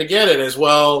think you tend to get it is,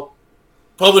 well,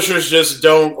 publishers just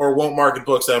don't or won't market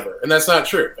books ever. And that's not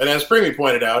true. And as Preemie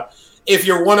pointed out, if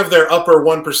you're one of their upper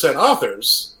 1%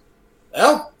 authors,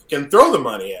 they can throw the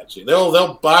money at you.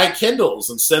 They'll buy Kindles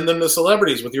and send them to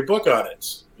celebrities with your book on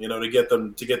it, to get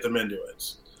them into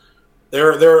it.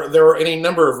 There are any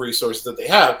number of resources that they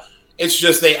have. It's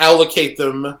just they allocate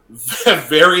them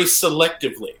very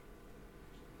selectively.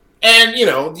 And,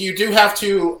 you do have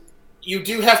to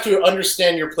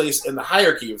understand your place in the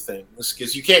hierarchy of things,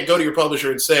 because you can't go to your publisher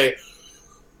and say,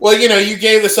 well, you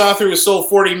gave this author who sold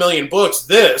 40 million books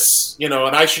this, and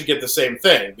I should get the same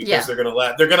thing, because they're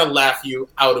gonna laugh you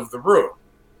out of the room.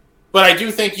 But I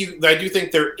do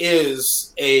think there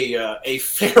is a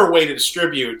fair way to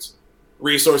distribute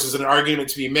resources and an argument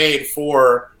to be made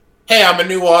for, hey, I'm a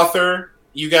new author,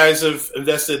 you guys have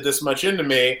invested this much into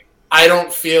me, I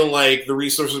don't feel like the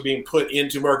resources are being put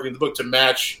into marketing the book to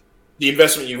match the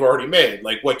investment you've already made.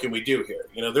 Like, what can we do here?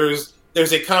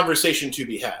 There's a conversation to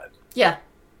be had. Yeah.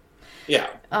 Yeah.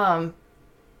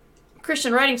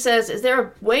 Christian Writing says, is there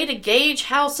a way to gauge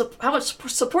how much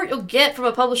support you'll get from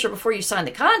a publisher before you sign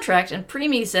the contract? And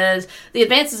Preemie says, the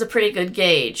advance is a pretty good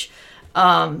gauge.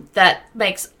 That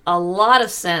makes a lot of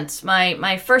sense.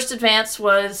 My first advance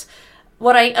was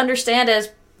what I understand as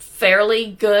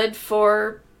fairly good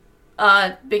for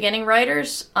beginning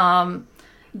writers.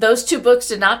 Those two books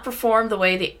did not perform the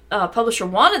way the publisher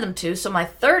wanted them to, so my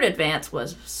third advance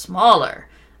was smaller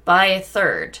by a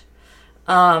third.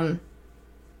 And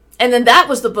then that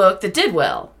was the book that did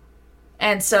well.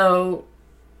 And so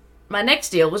my next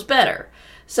deal was better.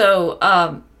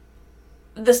 So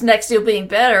this next deal being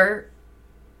better,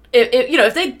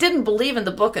 if they didn't believe in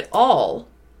the book at all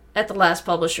at the last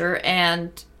publisher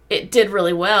and it did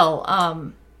really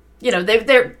well, if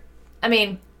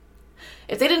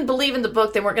they didn't believe in the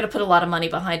book, they weren't going to put a lot of money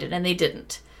behind it, and they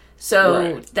didn't.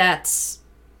 So that's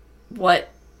what.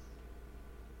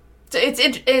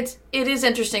 It is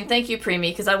interesting. Thank you,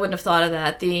 Preemie, because I wouldn't have thought of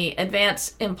that. The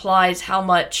advance implies how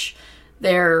much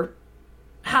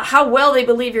how well they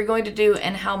believe you're going to do,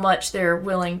 and how much they're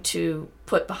willing to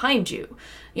put behind you.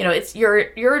 It's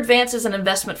your advance is an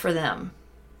investment for them.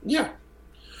 Yeah.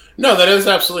 No, that is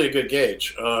absolutely a good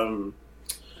gauge.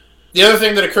 The other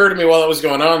thing that occurred to me while it was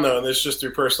going on, though, and this is just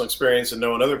through personal experience and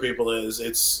knowing other people,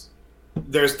 is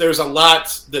there's a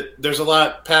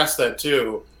lot past that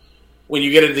too when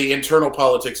you get into the internal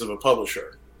politics of a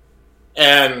publisher.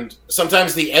 And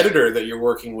sometimes the editor that you're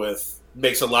working with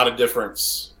makes a lot of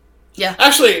difference. Yeah.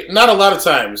 Actually, not a lot of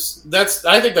times.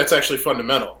 I think that's actually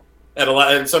fundamental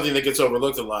and something that gets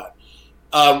overlooked a lot.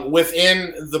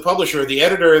 Within the publisher, the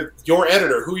editor,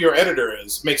 who your editor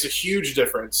is, makes a huge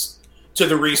difference to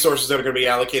the resources that are going to be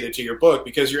allocated to your book,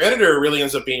 because your editor really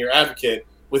ends up being your advocate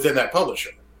within that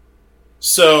publisher.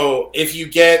 So if you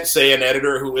get, say, an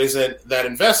editor who isn't that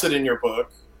invested in your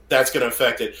book, that's going to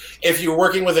affect it. If you're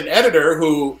working with an editor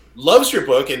who loves your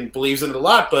book and believes in it a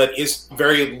lot, but is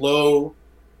very low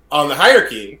on the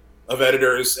hierarchy of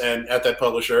editors and at that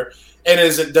publisher, and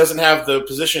doesn't have the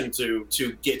position to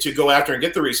go after and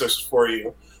get the resources for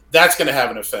you, that's going to have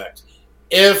an effect.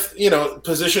 If,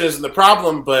 position isn't the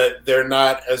problem, but they're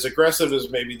not as aggressive as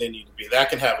maybe they need to be, that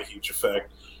can have a huge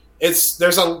effect.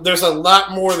 There's a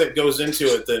lot more that goes into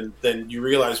it than you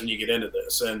realize when you get into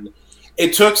this, and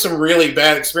it took some really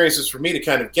bad experiences for me to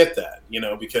kind of get that,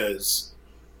 because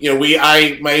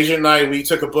my agent and I, we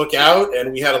took a book out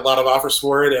and we had a lot of offers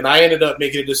for it, and I ended up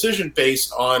making a decision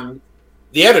based on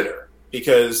the editor,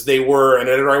 because they were an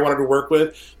editor I wanted to work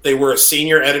with. They were a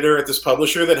senior editor at this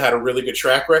publisher that had a really good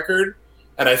track record.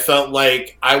 And I felt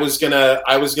like I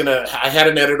had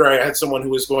an editor, I had someone who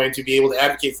was going to be able to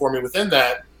advocate for me within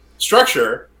that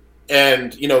structure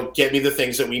and, get me the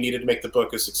things that we needed to make the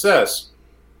book a success.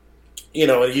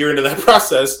 A year into that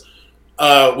process,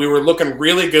 we were looking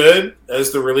really good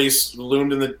as the release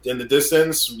loomed in the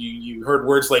distance. You heard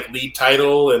words like lead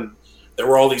title, and there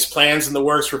were all these plans in the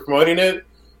works for promoting it.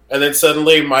 And then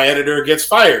suddenly my editor gets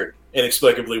fired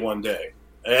inexplicably one day.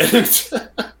 And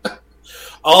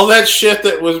all that shit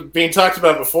that was being talked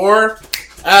about before,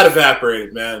 that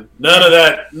evaporated, man. None of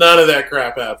that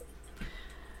crap happened.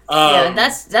 Yeah,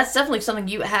 that's definitely something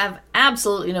you have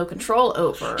absolutely no control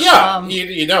over. Yeah,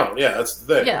 you don't. Yeah, that's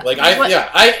the thing.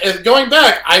 Yeah, going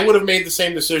back, I would have made the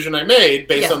same decision I made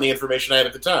based on the information I had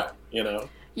at the time.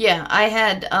 Yeah, I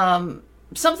had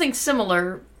something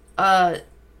similar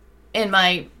in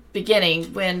my beginning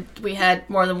when we had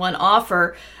more than one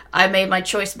offer. I made my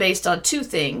choice based on two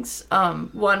things.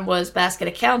 One was basket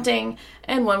accounting,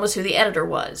 and one was who the editor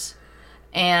was.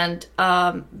 And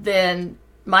then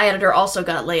my editor also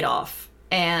got laid off.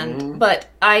 But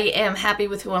I am happy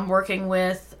with who I'm working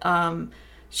with.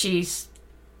 She's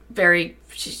very...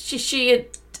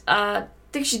 I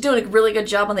think she's doing a really good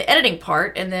job on the editing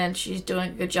part, and then she's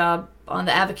doing a good job on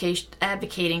the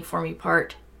advocating for me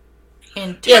part.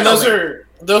 Yeah,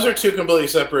 those are two completely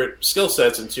separate skill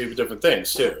sets and two different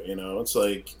things too. It's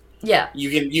like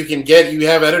you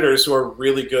have editors who are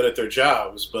really good at their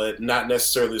jobs, but not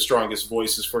necessarily the strongest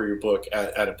voices for your book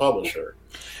at a publisher.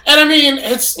 And I mean,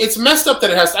 it's messed up that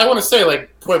it has. I want to say,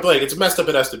 like, point blank, it's messed up.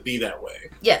 It has to be that way.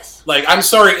 Yes. Like, I'm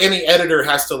sorry, any editor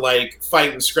has to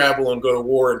fight and scrabble and go to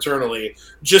war internally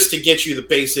just to get you the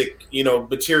basic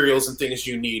materials and things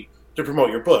you need to promote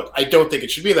your book. I don't think it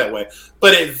should be that way.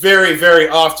 But it very, very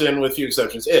often, with few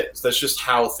exceptions, is. That's just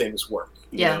how things work.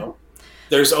 You know?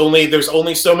 There's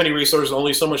only so many resources,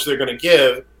 only so much they're going to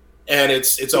give, and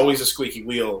it's always a squeaky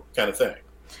wheel kind of thing.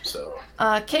 So,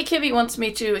 Kay Kibbe wants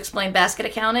me to explain basket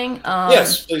accounting.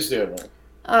 Yes, please do.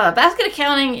 Basket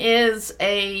accounting is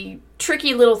a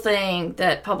tricky little thing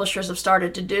that publishers have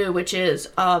started to do, which is,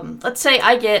 let's say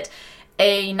I get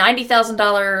a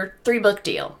 $90,000 3-book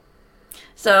deal.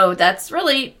 So that's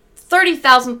really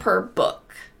 $30,000 per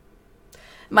book.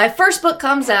 My first book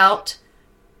comes out,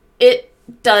 it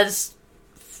does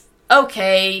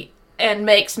okay and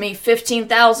makes me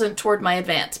 $15,000 toward my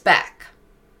advance back.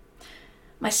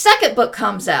 My second book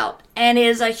comes out and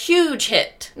is a huge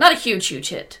hit. Not a huge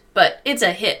hit, but it's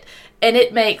a hit. And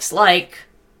it makes like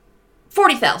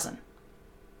 $40,000.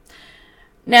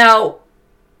 Now,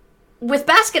 with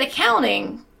basket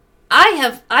accounting,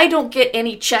 I don't get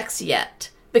any checks yet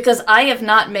because I have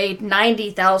not made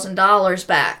 $90,000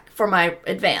 back for my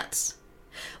advance.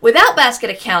 Without basket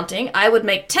accounting, I would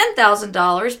make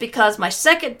 $10,000 because my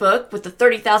second book with the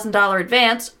 $30,000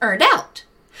 advance earned out.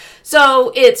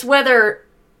 So it's whether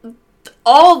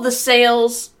all the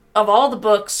sales of all the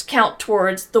books count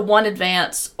towards the one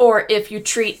advance, or if you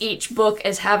treat each book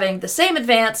as having the same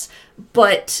advance,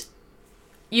 but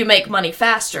you make money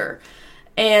faster.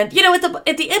 And,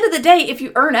 at the end of the day, if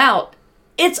you earn out,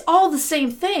 it's all the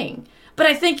same thing. But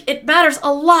I think it matters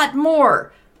a lot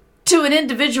more to an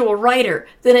individual writer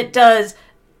than it does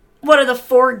what are the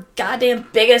 4 goddamn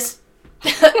biggest,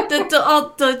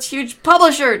 the huge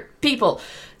publisher people.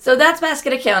 So that's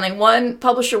basket accounting. One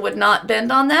publisher would not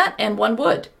bend on that, and one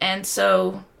would. And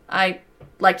so I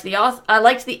liked the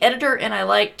editor, and I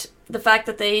liked the fact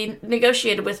that they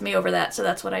negotiated with me over that. So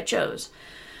that's what I chose.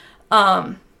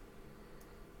 Yeah,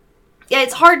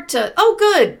 it's hard to. Oh,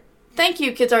 good. Thank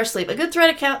you, Kids Are Asleep. A good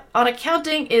thread on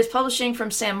accounting is publishing from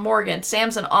Sam Morgan.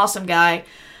 Sam's an awesome guy.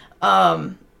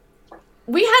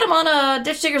 We had him on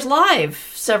Ditch Diggers Live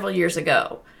several years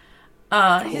ago.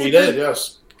 We did,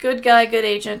 yes. Good guy, good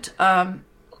agent.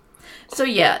 So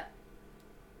yeah.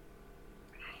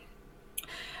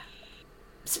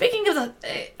 Speaking of the,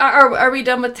 are we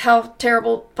done with how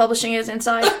terrible publishing is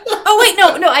inside? Oh wait,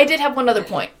 no, I did have one other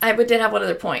point.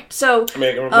 So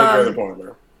Make another point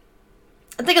there.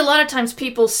 I think a lot of times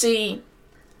people see,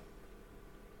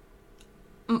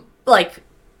 like,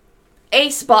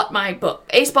 Ace bought my book.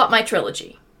 Ace bought my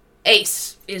trilogy.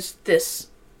 Ace is this.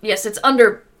 Yes, it's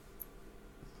under.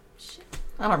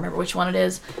 I don't remember which one it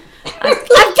is. I've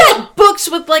got books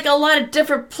with like a lot of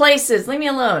different places. Leave me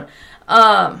alone.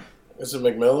 Is it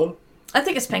Macmillan? I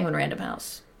think it's Penguin Random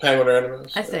House. Penguin Random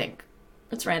House? I think.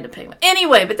 It's Random Penguin.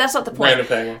 Anyway, but that's not the point. Random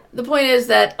Penguin. The point is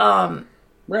that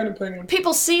Random Penguin.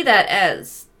 people see that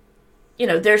as,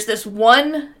 there's this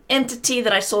one entity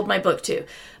that I sold my book to.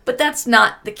 But that's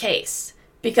not the case.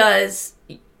 Because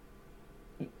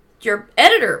your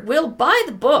editor will buy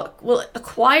the book, will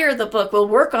acquire the book, will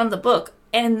work on the book,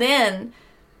 and then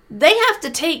they have to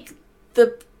take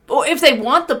or if they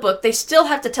want the book, they still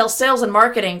have to tell sales and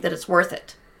marketing that it's worth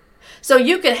it. So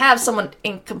you could have someone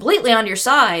completely on your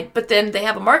side, but then they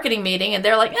have a marketing meeting and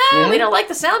they're like, we don't like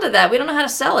the sound of that. We don't know how to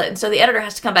sell it. And so the editor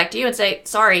has to come back to you and say,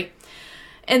 sorry.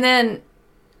 And then,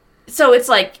 so it's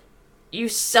like, you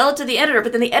sell it to the editor,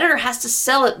 but then the editor has to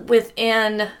sell it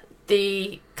within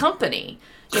the company.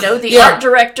 The art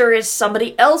director is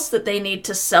somebody else that they need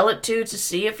to sell it to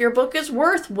see if your book is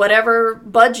worth whatever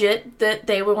budget that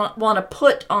they would want to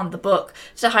put on the book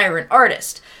to hire an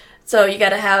artist. So you got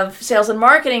to have sales and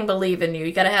marketing believe in you.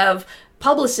 You got to have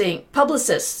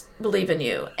publicists believe in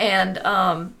you.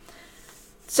 And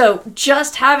so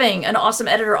just having an awesome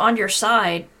editor on your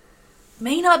side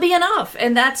may not be enough.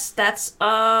 And that's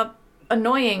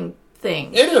annoying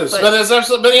thing. It is, but it's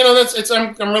absolutely.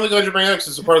 But I'm really glad you bring it up because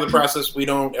it's a part of the process you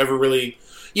don't ever really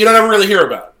hear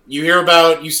about.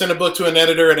 You send a book to an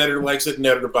editor likes it, and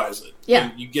editor buys it.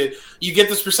 Yeah. You get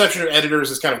this perception of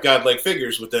editors as kind of godlike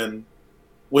figures within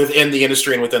the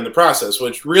industry and within the process,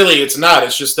 which really it's not.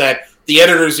 It's just that the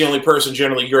editor is the only person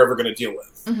generally you're ever going to deal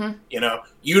with. Mm-hmm.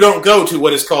 You don't go to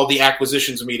what is called the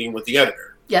acquisitions meeting with the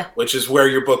editor. Yeah. Which is where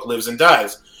your book lives and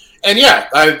dies. And yeah,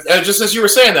 I just as you were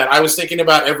saying that, I was thinking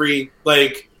about I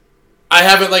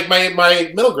have it like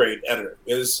my middle grade editor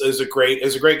is a great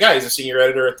guy. He's a senior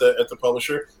editor at the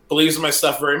publisher. Believes in my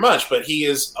stuff very much, but he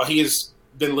has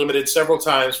been limited several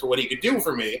times for what he could do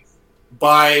for me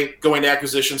by going to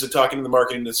acquisitions and talking to the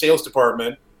marketing and the sales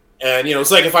department. And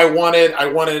it's like if I wanted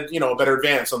a better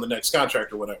advance on the next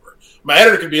contract or whatever. My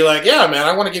editor could be like, yeah, man,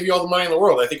 I want to give you all the money in the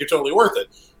world. I think you're totally worth it.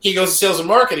 He goes to sales and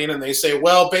marketing, and they say,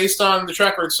 well, based on the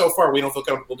track record so far, we don't feel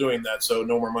comfortable doing that, so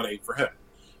no more money for him.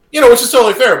 Which is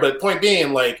totally fair, but point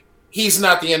being, like, he's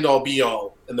not the end-all,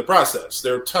 be-all in the process.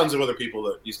 There are tons of other people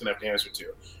that he's going to have to answer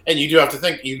to. And you do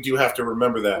have to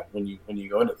remember that when you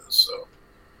go into this, so.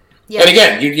 Yeah. And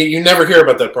again, you never hear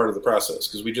about that part of the process,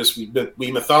 because we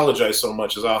mythologize so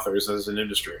much as authors, as an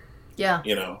industry. Yeah.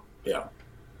 Yeah.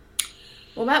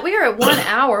 Well, Matt, we are at 1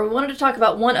 hour. We wanted to talk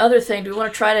about one other thing. Do we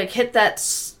want to try to hit that?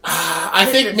 I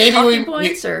think maybe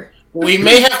we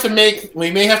may have to make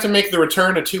the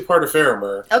return a two-part affair,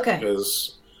 Mer. Okay.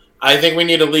 Because I think we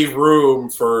need to leave room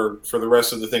for the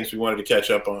rest of the things we wanted to catch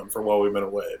up on for while we've been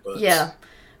away. But yeah.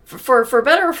 For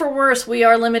better or for worse, we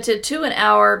are limited to an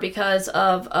hour because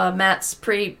of Matt's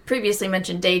previously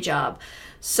mentioned day job.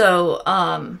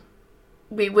 So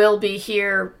we will be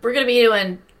here. We're going to be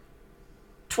doing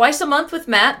twice a month with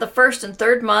Matt. The first and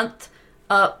third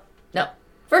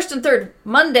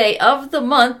Monday of the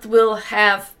month, we'll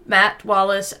have Matt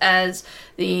Wallace as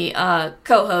the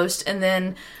co-host, and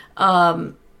then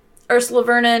Ursula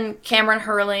Vernon, Cameron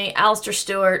Hurley, Alistair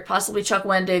Stewart, possibly Chuck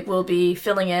Wendig will be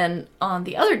filling in on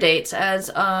the other dates as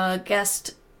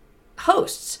guest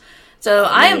hosts. So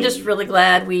I am just really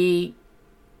glad we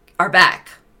are back.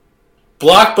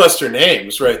 Blockbuster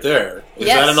names right there. Is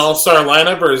that an all-star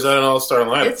lineup or is that an all-star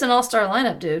lineup? It's an all-star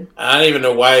lineup, dude. I don't even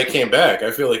know why I came back.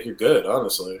 I feel like you're good,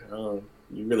 honestly. You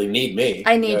really need me.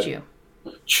 I need you.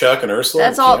 Chuck and Ursula.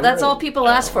 That's all people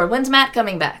ask for. When's Matt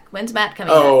coming back? Back?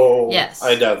 Yes.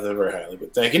 I doubt that very highly,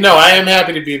 but thank you. No, I am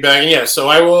happy to be back. And so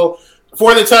I will,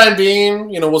 for the time being,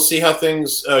 we'll see how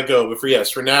things go. But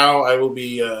for now, I will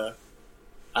be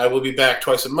back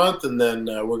twice a month, and then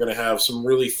we're going to have some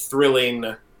really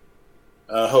thrilling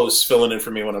hosts filling in for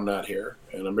me when I'm not here,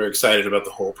 and I'm very excited about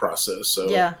the whole process. So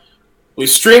yeah, we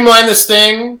streamlined this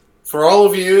thing for all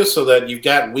of you so that you've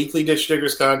got weekly Ditch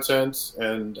Diggers content,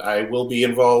 and I will be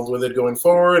involved with it going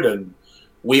forward. And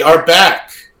we are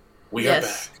back. We are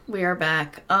back. We are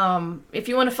back. If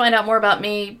you want to find out more about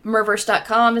me,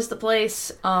 Merverse.com is the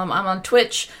place. I'm on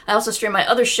Twitch. I also stream my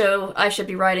other show, I Should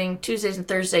Be Writing, Tuesdays and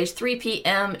Thursdays, 3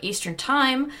 p.m. Eastern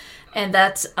Time. And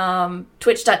that's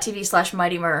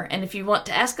twitch.tv/MightyMer. And if you want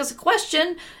to ask us a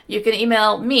question, you can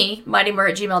email me,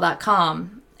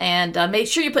 mightymer@gmail.com. And make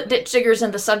sure you put Ditch Diggers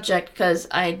in the subject, because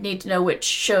I need to know which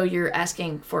show you're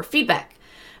asking for feedback.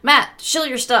 Matt, shill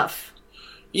your stuff.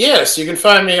 Yes, you can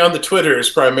find me on the Twitters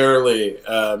primarily,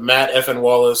 Matt F. N.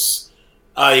 Wallace.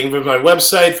 You can visit my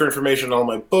website for information on all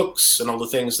my books and all the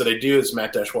things that I do. It's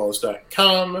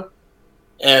matt-wallace.com.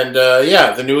 And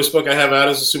the newest book I have out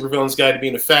is A Supervillain's Guide to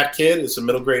Being a Fat Kid. It's a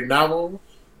middle grade novel,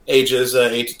 ages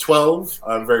 8 to 12.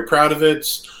 I'm very proud of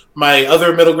it. My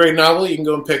other middle grade novel you can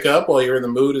go and pick up while you're in the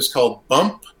mood is called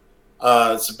Bump.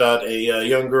 It's about a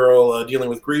young girl dealing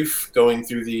with grief, going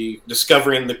through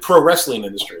discovering the pro wrestling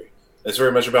industry. It's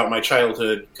very much about my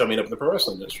childhood coming up in the pro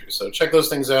wrestling industry. So check those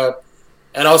things out.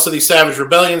 And also the Savage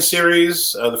Rebellion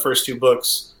series, the first 2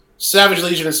 books, Savage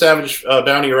Legion and Savage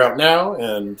Bounty, are out now.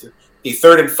 And the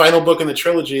third and final book in the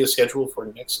trilogy is scheduled for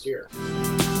next year.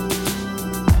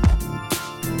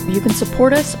 You can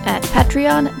support us at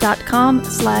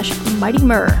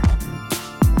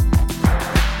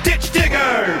patreon.com/MightyMer. Ditch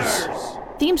Diggers!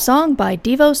 Theme song by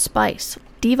Devo Spice,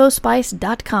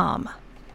 devospice.com.